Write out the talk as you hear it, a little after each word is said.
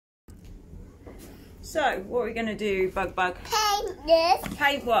So, what are we going to do, Bug? Paint this.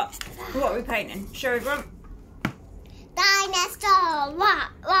 Paint what? What are we painting? Show everyone. Dinosaur. What?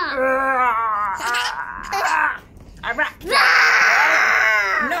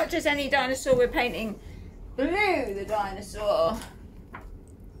 Not just any dinosaur, we're painting Blue the dinosaur.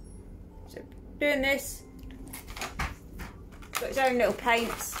 So, doing this. Got its own little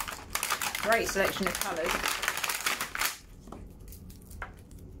paints. Great selection of colours.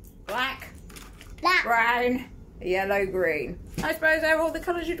 Black, brown, yellow, green. I suppose they're all the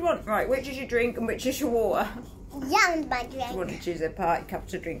colours you'd want. Right, which is your drink and which is your water? Young my drink. You want to choose a party cup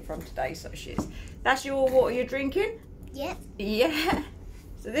to drink from today, so she is. That's your water you're drinking? Yep. Yeah.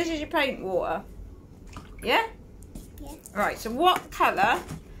 So this is your paint water. Yeah? Yeah. Right, so what colour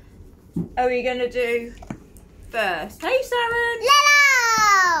are we going to do first? Hey, Sharon!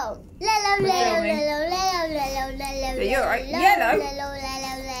 Yellow! Yellow, We're yellow, filming. yellow, yellow, yellow, yellow, So you're right. yellow, Yellow? yellow,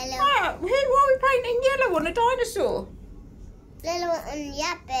 yellow, yellow. Ah, why are we painting yellow on a dinosaur? Yellow on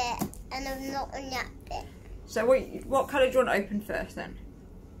yappet, and I'm not on yappet. So what colour do you want to open first then?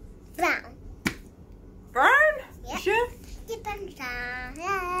 Brown. Brown? Yeah. You sure? Depends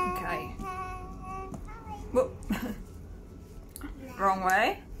on. Okay. Whoop. Wrong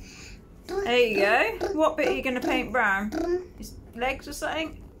way. There you go. What bit are you going to paint brown? His legs or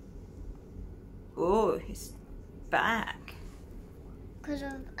something? Oh, his back. Because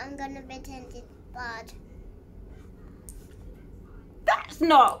I'm going to pretend it's bad. That's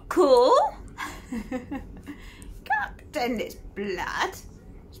not cool. Can't pretend it's blood.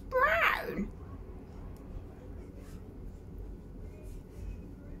 It's brown.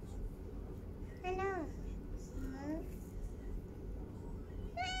 I know.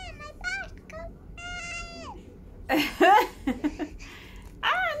 My back.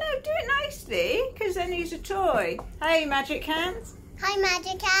 No, do it nicely, because then he's a toy. Hey, magic hands. Hi,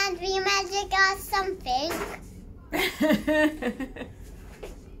 magic hands. We magic us something.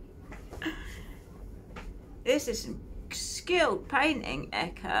 This is some skilled painting,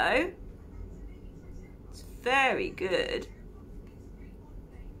 Echo. It's very good.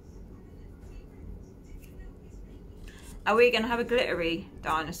 Are we going to have a glittery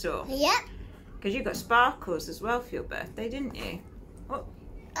dinosaur? Yep. Because you got sparkles as well for your birthday, didn't you? Oh,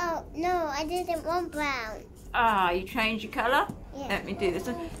 Oh, no, I didn't want brown. you changed your colour? Yeah. Let me do this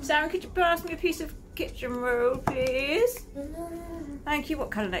one. Sharon, could you pass me a piece of kitchen roll, please? Thank you. What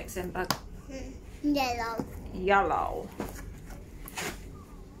colour next then, Bug? Yellow. Yellow.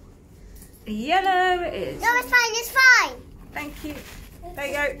 Yellow it is. No, it's fine, it's fine. Thank you. There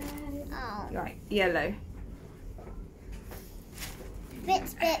you go. Oh, Right, yellow.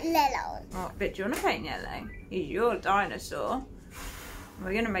 bit yellow. What bit do you want to paint yellow? He's your dinosaur.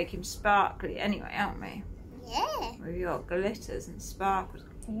 We're going to make him sparkly anyway, aren't we? Yeah. With your glitters and sparkles.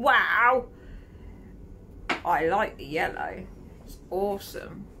 Wow! I like the yellow. It's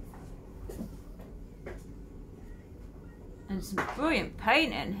awesome. And some brilliant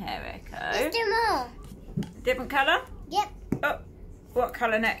painting here, Echo. Let's do more. Different colour? Yep. Oh, what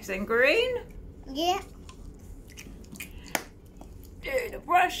colour next then? Green? Yep. Do the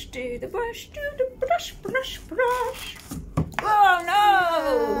brush, do the brush, do the brush, brush, brush. Oh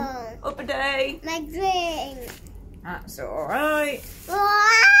no! Up a day. My green. That's alright.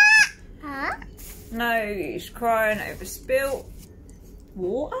 Huh? No, he's crying over spilt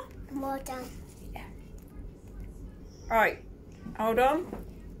water. Water. Yeah. Right, hold on.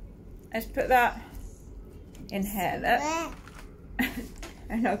 Let's put that in here. Look.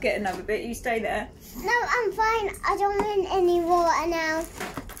 And I'll get another bit. You stay there. No, I'm fine. I don't want any water now.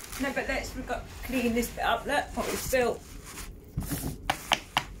 No, but we've got to clean this bit up. Look what we spilt.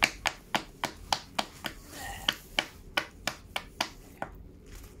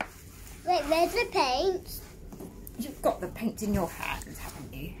 Wait, where's the paint? You've got the paint in your hands,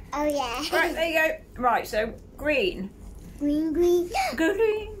 haven't you? Oh, yeah. Right, there you go. Right, so green. Green, green.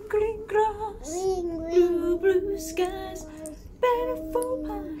 Green, green grass. Green, Blue, green. blue skies.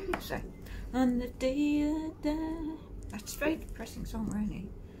 Beautiful eyes. So, on the day of death. That's a very depressing song, really.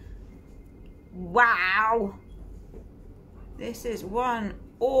 Wow. This is one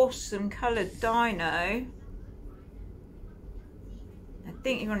awesome coloured dino. I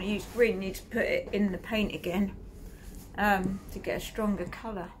think you want to use green. You need to put it in the paint again to get a stronger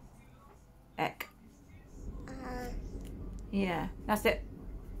colour. Eck. Yeah, that's it.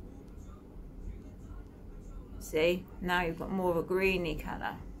 See, now you've got more of a greeny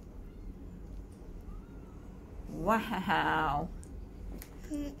colour. Wow.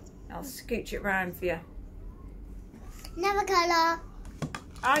 I'll scooch it round for you. Another colour.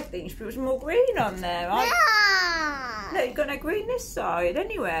 I think you should put some more green on there. No. No, you've got no green this side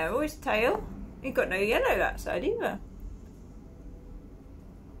anywhere, or his tail. You've got no yellow that side either.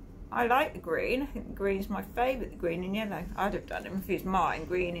 I like the green. I think the green's my favourite, the green and yellow. I'd have done it if it was mine,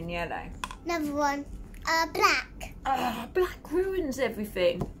 green and yellow. Another one. Black. Oh, black ruins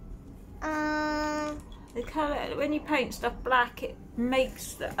everything. The colour, when you paint stuff black, it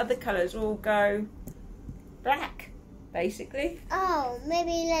makes the other colours all go black, basically. Oh,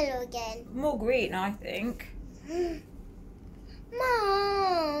 maybe yellow again. More green, I think.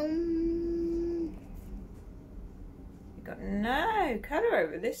 Mom. You've got no colour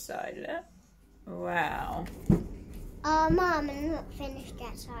over this side, look. Wow. Oh, Mom, I'm not finished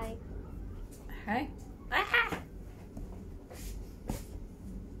that side. Okay. Ah!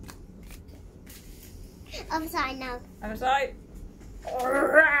 Other side now. Other side.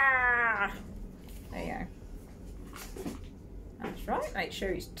 There you go. That's right. Make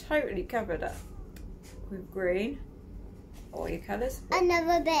sure he's totally covered up with green. All your colours.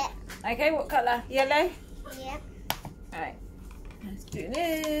 Another bit. Okay, what colour? Yellow? Yep. Alright. Let's do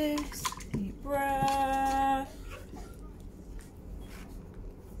this. Deep breath.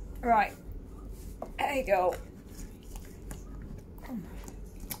 Right. There you go.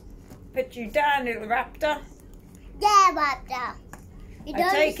 Put you down, little raptor. Yeah, Raptor. I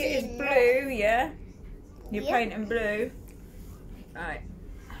take it as blue, yeah? You're painting blue. Right.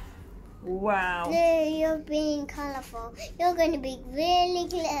 Wow. No, you're being colourful. You're going to be really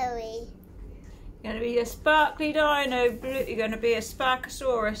glittery. You're going to be a sparkly dino. Blue. You're going to be a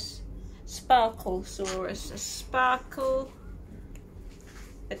Sparkosaurus. Sparklesaurus. A sparkle.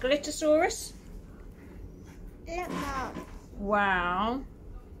 A Glittersaurus. Look, Mom. Wow.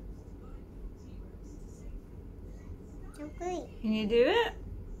 So great. Can you do it?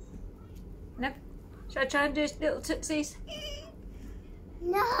 Nope. Shall I try and do little tootsies?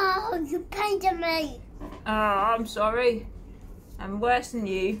 No, you painted me. Oh, I'm sorry. I'm worse than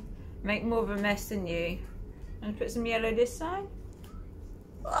you. Make more of a mess than you. And put some yellow this side.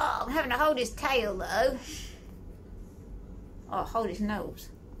 Oh, I'm having to hold his tail though. Oh, hold his nose.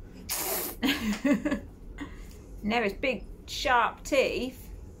 Now his big sharp teeth.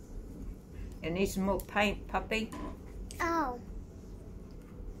 You need some more paint, puppy. Oh.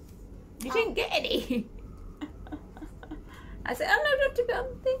 You didn't get any. I said, oh no, not to be on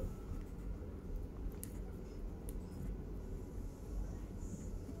the thing.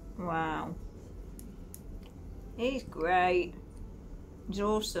 Wow. He's great. He's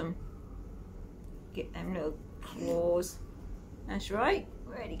awesome. Get them little claws. That's right.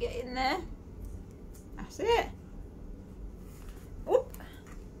 Ready, get in there. That's it. Whoop.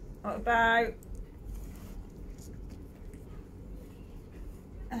 What about?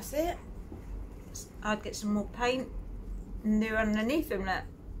 That's it. I'd get some more paint and do underneath him, look.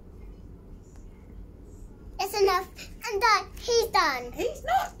 It's enough. I'm done. He's done. He's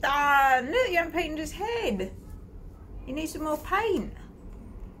not done. Look, you haven't painted his head. You need some more paint.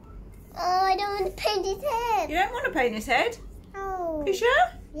 Oh, I don't want to paint his head. You don't want to paint his head? Oh. You sure?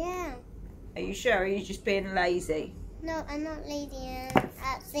 Yeah. Are you sure? Or are you just being lazy? No, I'm not lazy. I'm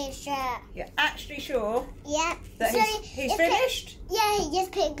actually sure. You're actually sure Yeah. that he's finished? Yeah, he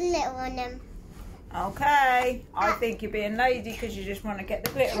just put glitter on him. Okay. I think you're being lazy because you just want to get the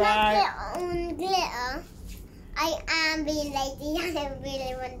glitter Can I out. put on glitter? I am being lazy. I don't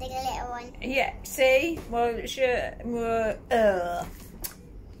really want the glitter on. Yeah, see? Well, sure. Well,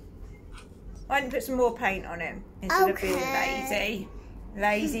 why don't you put some more paint on him instead of being lazy?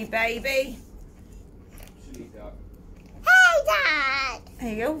 Lazy baby. Hey, Dad!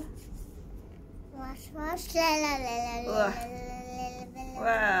 There you go. Wash, wash, la la la la la la la.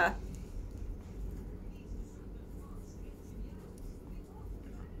 Wow.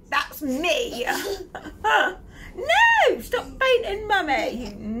 That's me. No! Stop painting Mummy,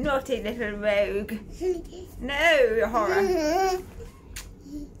 you naughty little rogue. No, you horror.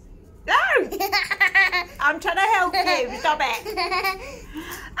 No! I'm trying to help you. Stop it.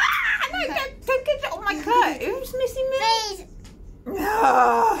 Ah, no, don't get it on my clothes, Missy Face.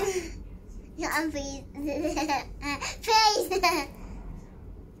 No. No, I'm face. Face.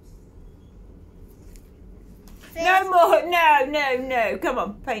 No more. No. Come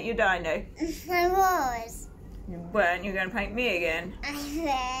on, paint your dino. I was. You weren't. You're going to paint me again. I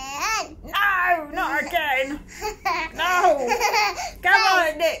went. No, not again. No. Come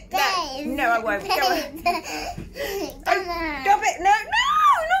on, Nick. No, I won't. Come on. Come on. Stop it. No.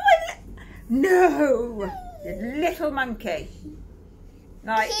 No. You little monkey.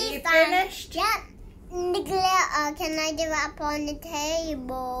 Right, are you finished? Yep. The glitter, can I do it up on the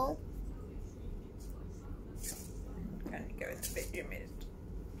table? I'm going to go in the bit you missed.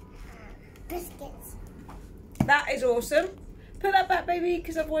 Biscuits. That is awesome. Put that back, baby,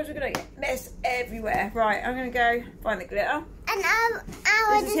 because otherwise we're going to get mess everywhere. Right, I'm going to go find the glitter. And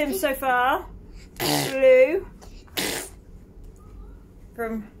this is him so far. Blue.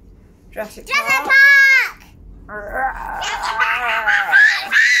 From Jurassic Park.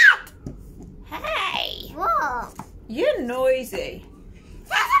 Hey! What? You're noisy.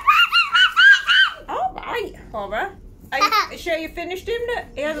 Alright, Horror. Are you sure you finished him? Look,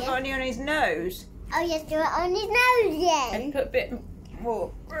 he hasn't got any on his nose. Oh, you do it on his nose then. And put a bit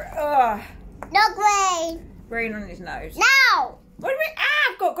more No green. green on his nose. No! What do you mean?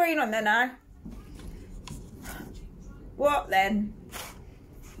 Ah, I've got green on there now. What then?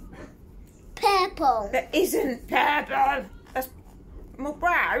 Purple. That isn't purple. That's more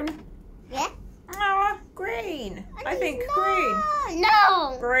brown. Yeah? Oh, green. I think green.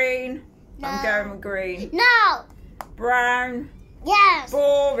 No. Green. No. I'm going with green. No. Brown. Yes.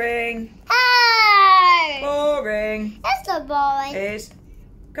 Boring. Hey. Boring. That's not boring. Is.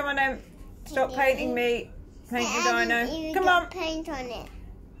 Come on then. Stop painting me. Paint your dino. You Come get on. paint on it.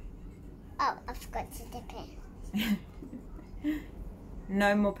 Oh, I forgot to dip it.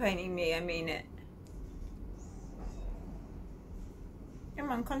 No more painting me, I mean it.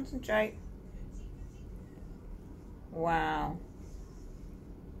 Come on, concentrate. Wow.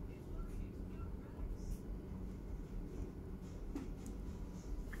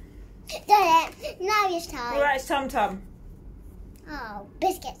 Done it. Now it's time. Alright, it's Tum Tum. Oh,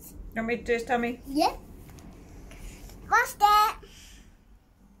 biscuits. You want me to do his tummy? Yep. What's that?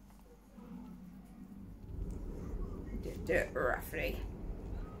 Just do it roughly.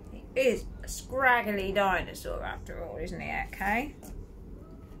 He is a scraggly dinosaur after all, isn't he, okay?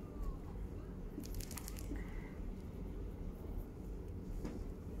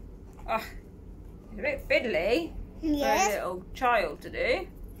 Oh, he's a bit fiddly for a Yes. little child to do.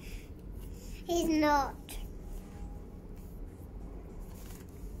 He's not.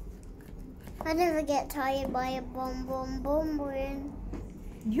 I never get tired by a boom boom boom boom.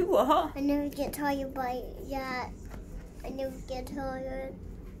 You are? I never get tired by that. I never get tired.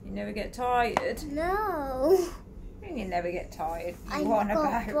 You never get tired? No. You never get tired. I You on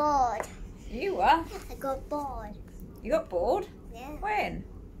got about? bored. You were? I got bored. You got bored? Yeah. When?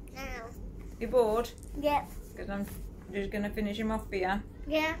 Now. You're bored? Yeah. Because I'm just going to finish him off for you.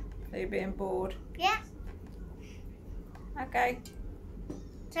 Yeah. So you're being bored. Yeah. Okay.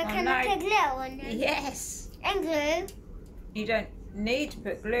 So Oh, can no. I put glue on it? Yes. And glue. You don't need to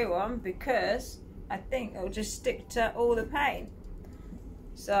put glue on because I think it'll just stick to all the paint.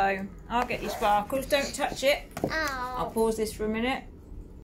 So I'll get you sparkles. Don't touch it. I'll Oh. pause this for a minute.